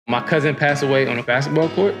My cousin passed away on a basketball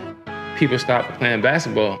court. People stopped playing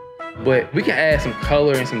basketball. But we can add some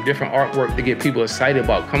color and some different artwork to get people excited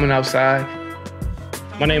about coming outside.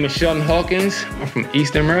 My name is Shelton Hawkins. I'm from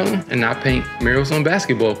Eastern Maryland, and I paint murals on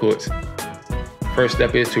basketball courts. First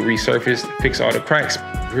step is to resurface, fix all the cracks,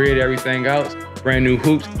 grid everything out, brand new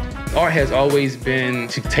hoops. Art has always been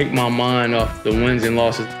to take my mind off the wins and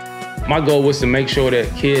losses. My goal was to make sure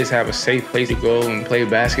that kids have a safe place to go and play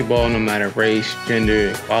basketball, no matter race, gender,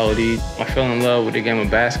 equality. I fell in love with the game of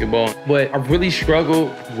basketball, but I really struggled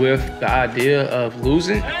with the idea of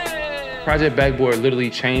losing. Project Backboard literally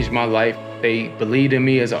changed my life. They believed in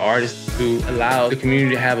me as an artist to allow the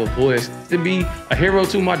community to have a voice, to be a hero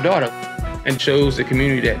to my daughter, and shows the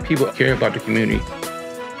community that people care about the community.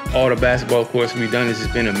 All the basketball courts we've done has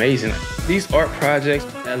just been amazing. These art projects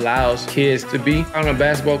allows kids to be on a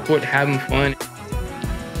basketball court having fun.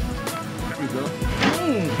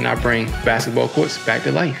 And I bring basketball courts back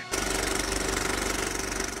to life.